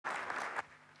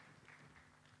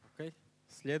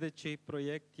Sljedeći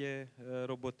projekt je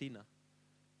Robotina.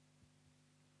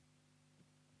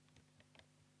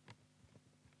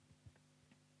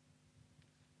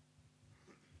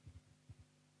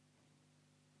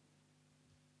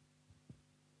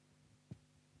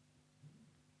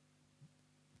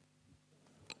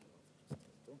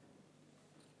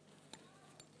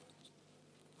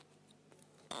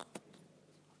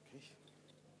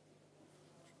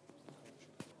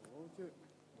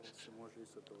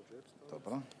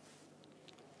 Dobro.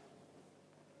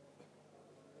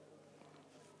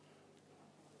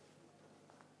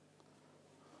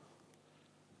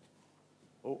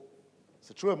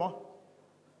 Se čujemo?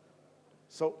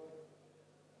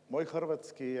 Moj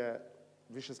hrvatski je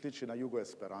više sliči na jugo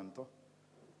esperanto,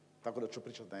 tako da ću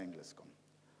pričati na engleskom.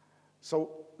 So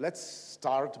let's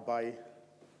start by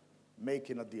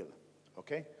making a deal,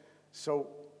 okay? So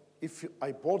if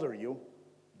I bother you,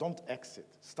 don't exit.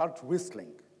 Start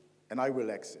whistling, and I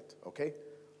will exit, okay?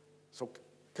 So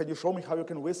can you show me how you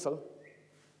can whistle?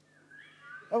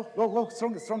 Oh,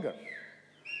 stronger, stronger.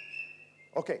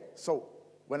 Okay, so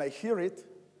when I hear it,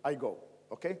 I go,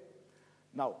 okay?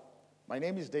 Now, my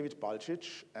name is David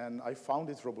Palčić, and I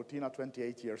founded Robotina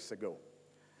 28 years ago.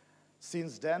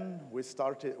 Since then,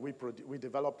 we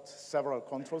developed several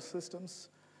control systems.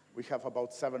 We have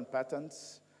about 7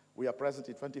 patents. We are present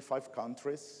in 25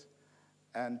 countries,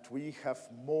 and we have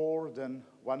more than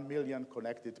 1 million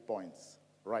connected points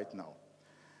right now.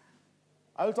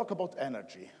 I'll talk about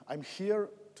energy. I'm here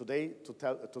today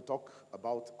to talk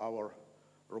about our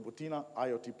Robotina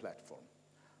IoT platform.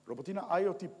 Robotina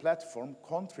IoT platform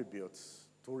contributes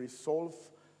to resolve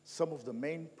some of the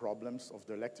main problems of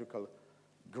the electrical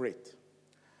grid.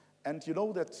 And you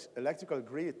know that electrical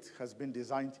grid has been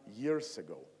designed years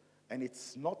ago, and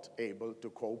it's not able to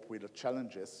cope with the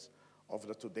challenges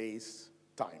of today's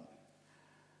time.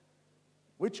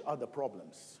 Which are the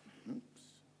problems? Oops.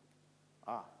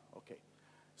 Okay.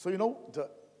 So you know, the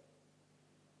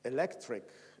electric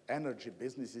energy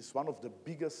business is one of the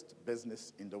biggest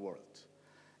business in the world.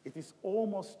 It is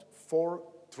almost $4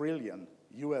 trillion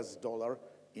US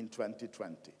in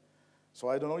 2020. So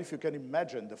I don't know if you can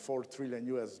imagine the $4 trillion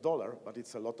US, but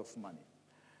it's a lot of money.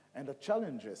 And the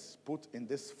challenges put in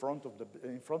front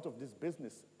of this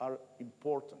business are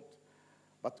important.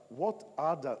 But what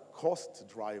are the cost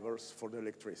drivers for the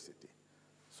electricity?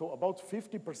 So about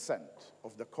 50%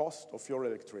 of the cost of your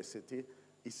electricity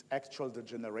is the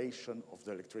generation of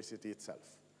the electricity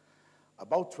itself.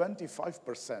 About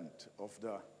 25% of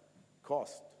the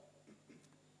cost,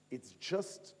 it's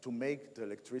just to make the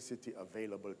electricity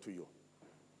available to you.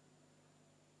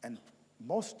 And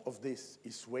most of this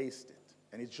is wasted,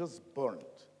 and it's just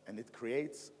burned, and it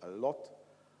creates a lot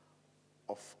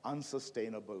of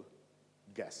unsustainable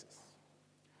gases.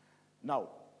 Now,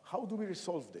 how do we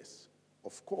resolve this?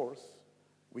 Of course,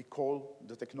 we call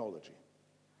the technology.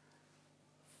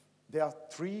 There are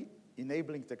 3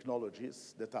 enabling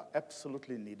technologies that are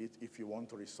absolutely needed if you want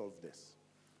to resolve this.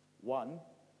 One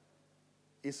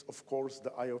is, of course, the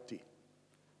IoT.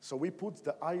 So we put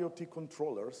the IoT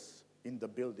controllers in the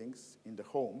buildings, in the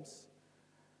homes,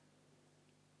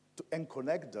 and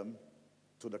connect them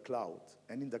to the cloud.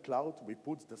 And in the cloud, we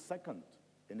put the second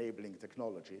enabling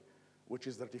technology, which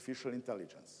is artificial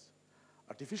intelligence.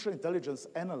 Artificial intelligence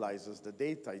analyzes the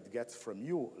data it gets from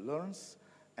you, learns,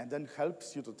 and then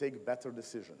helps you to take better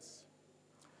decisions.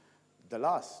 The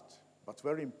last, but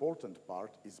very important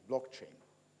part is blockchain.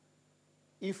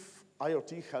 If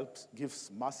IoT gives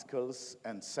muscles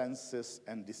and senses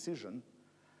and decision,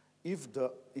 if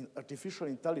the artificial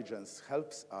intelligence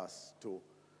helps us to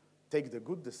take the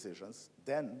good decisions,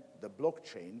 then the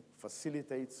blockchain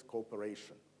facilitates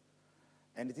cooperation.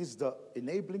 And it is the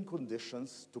enabling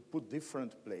conditions to put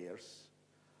different players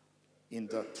in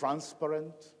the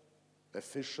transparent,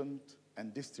 efficient,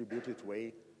 and distributed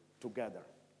way together.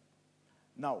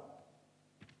 Now,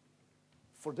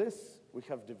 for this, we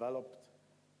have developed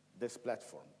this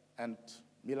platform. And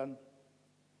Milan,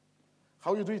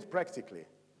 how you do it practically?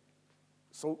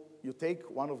 So you take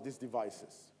one of these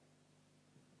devices.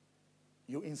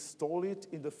 You install it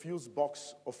in the fuse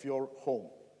box of your home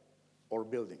or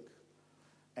building.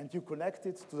 And you connect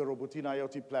it to the Robotina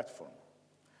IoT platform.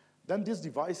 Then this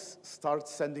device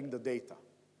starts sending the data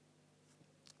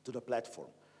to the platform.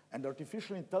 And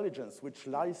artificial intelligence, which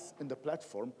lies in the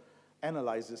platform,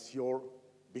 analyzes your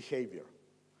behavior.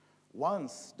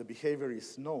 Once the behavior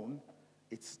is known,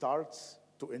 it starts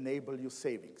to enable you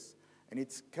savings. And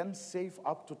it can save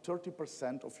up to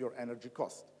 30% of your energy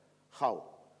cost. How?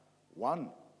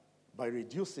 One, by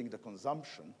reducing the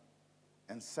consumption.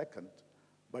 And second,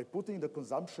 by putting the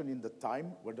consumption in the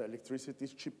time where the electricity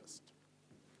is cheapest.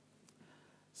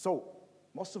 So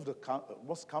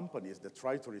most companies that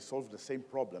try to resolve the same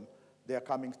problem, they are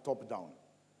coming top-down.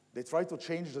 They try to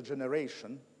change the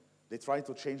generation, they try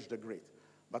to change the grid.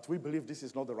 But we believe this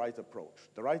is not the right approach.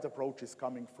 The right approach is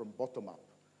coming from bottom-up.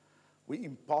 We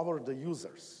empower the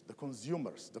users, the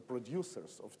consumers, the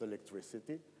producers of the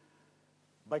electricity.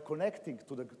 By connecting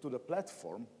to the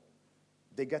platform,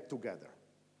 they get together.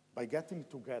 By getting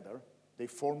together, they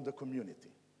form the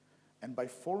community. And by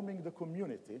forming the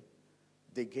community,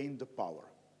 they gain the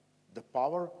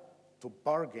power to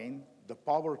bargain, the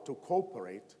power to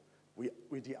cooperate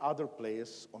with the other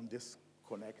players on this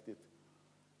connected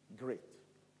grid.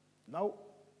 Now,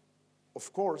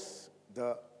 of course,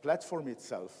 the platform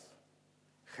itself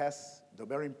has the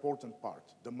very important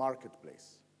part, the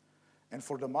marketplace. And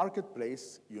for the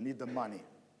marketplace, you need the money.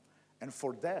 And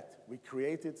for that, we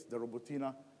created the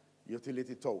Robotina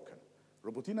utility token.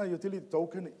 Robotina utility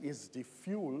token is the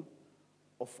fuel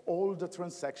of all the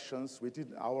transactions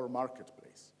within our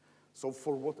marketplace. So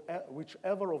for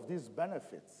whichever of these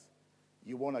benefits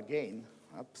you want to gain,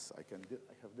 oops, I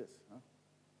have this, huh?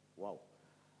 Wow.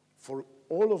 For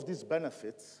all of these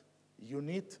benefits, you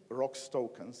need ROX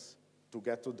tokens to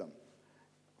get to them.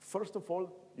 First of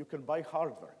all, you can buy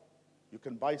hardware. You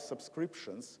can buy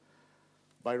subscriptions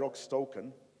by ROX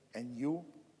token, and you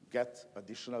get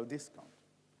additional discount.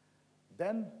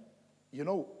 Then, you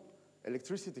know,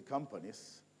 electricity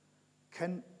companies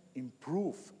can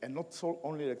improve, and not so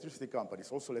only electricity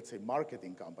companies, also, let's say,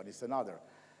 marketing companies and other,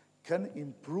 can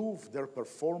improve their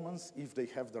performance if they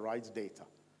have the right data.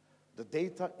 The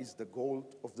data is the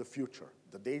gold of the future.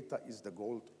 The data is the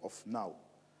gold of now.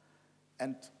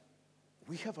 And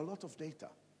we have a lot of data.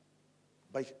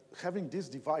 By having this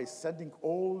device, sending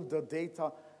all the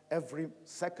data every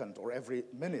second or every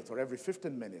minute or every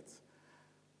 15 minutes,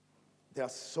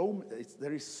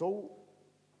 there is so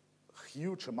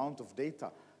huge amount of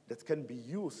data that can be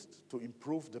used to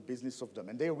improve the business of them,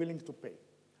 and they are willing to pay.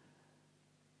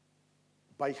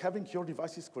 By having your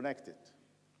devices connected,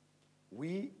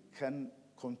 we can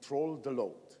control the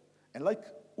load. And like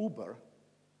Uber,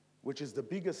 which is the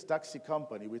biggest taxi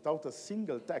company without a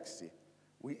single taxi,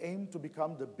 we aim to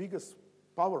become the biggest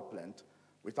power plant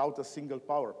without a single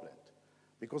power plant.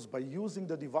 Because by using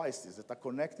the devices that are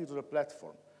connected to the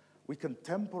platform, we can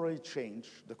temporarily change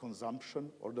the consumption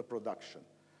or the production.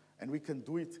 And we can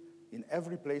do it in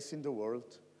every place in the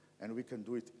world, and we can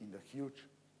do it in a huge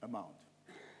amount.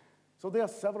 So there are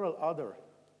several other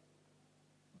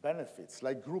benefits,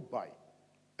 like group buy.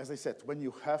 As I said, when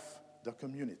you have the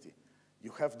community,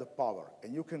 you have the power,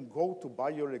 and you can go to buy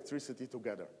your electricity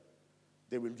together.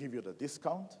 They will give you the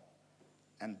discount,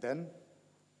 and then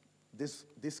this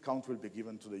discount will be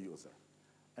given to the user.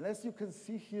 And as you can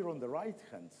see here on the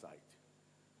right-hand side,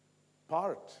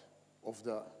 part of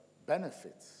the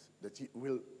benefits that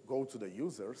will go to the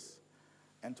users,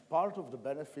 and part of the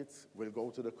benefits will go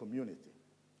to the community,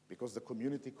 because the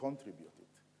community contributed.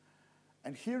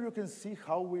 And here you can see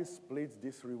how we split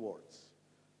these rewards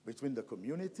between the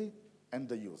community and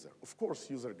the user. Of course,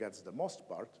 user gets the most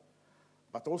part,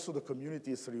 but also the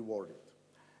community is rewarded.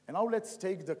 And now let's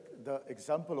take the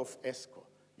example of ESCO.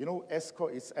 You know,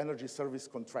 ESCO is energy service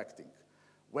contracting.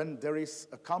 When there is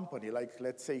a company, like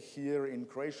let's say here in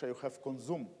Croatia, you have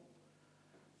Consum.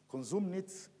 Consum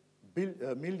needs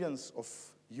millions of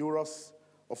euros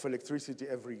of electricity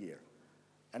every year.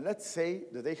 And let's say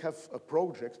that they have a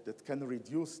project that can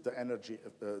reduce the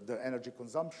energy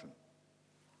consumption.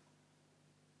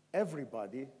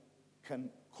 Everybody can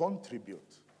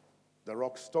contribute the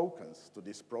ROX tokens to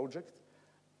this project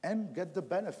and get the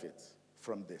benefits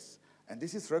from this. And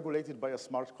this is regulated by a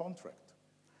smart contract.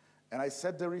 And I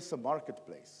said there is a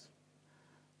marketplace.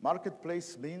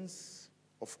 Marketplace means,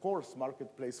 of course,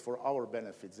 marketplace for our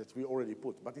benefits that we already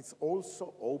put, but it's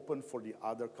also open for the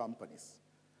other companies.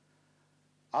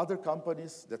 Other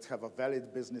companies that have a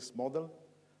valid business model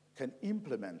can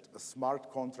implement a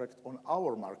smart contract on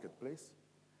our marketplace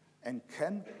and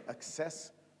can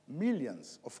access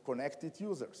millions of connected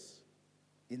users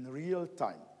in real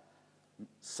time.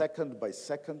 Second by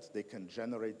second, they can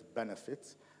generate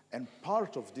benefits, and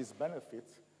part of these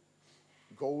benefits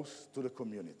goes to the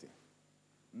community.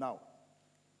 Now,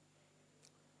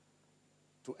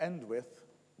 to end with,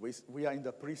 we are in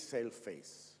the pre-sale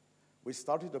phase. We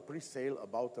started the pre-sale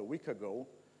about a week ago,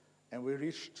 and we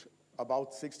reached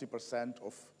about 60%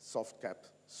 of soft cap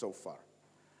so far.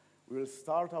 We will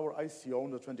start our ICO on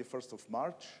the 21st of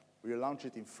March. We will launch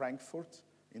it in Frankfurt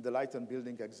in the Light and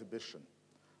Building exhibition,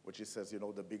 which is, as you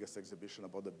know, the biggest exhibition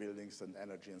about the buildings and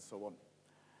energy and so on.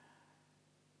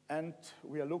 And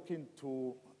we are looking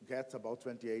to get about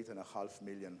 28.5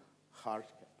 million hard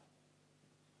cap.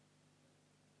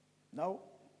 Now,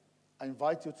 I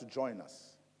invite you to join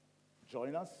us.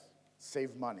 Join us,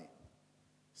 save money,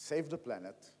 save the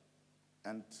planet,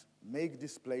 and make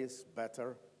this place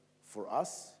better for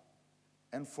us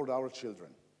and for our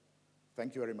children.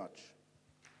 Thank you very much.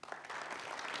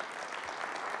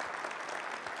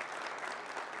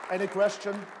 Any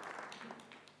question?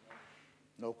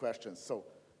 No questions. So,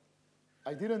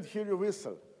 I didn't hear you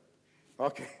whistle.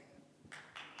 Okay.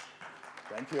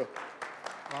 Thank you.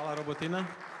 Hvala, Robotina.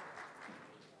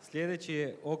 Sljedeći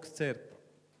je Oxcert.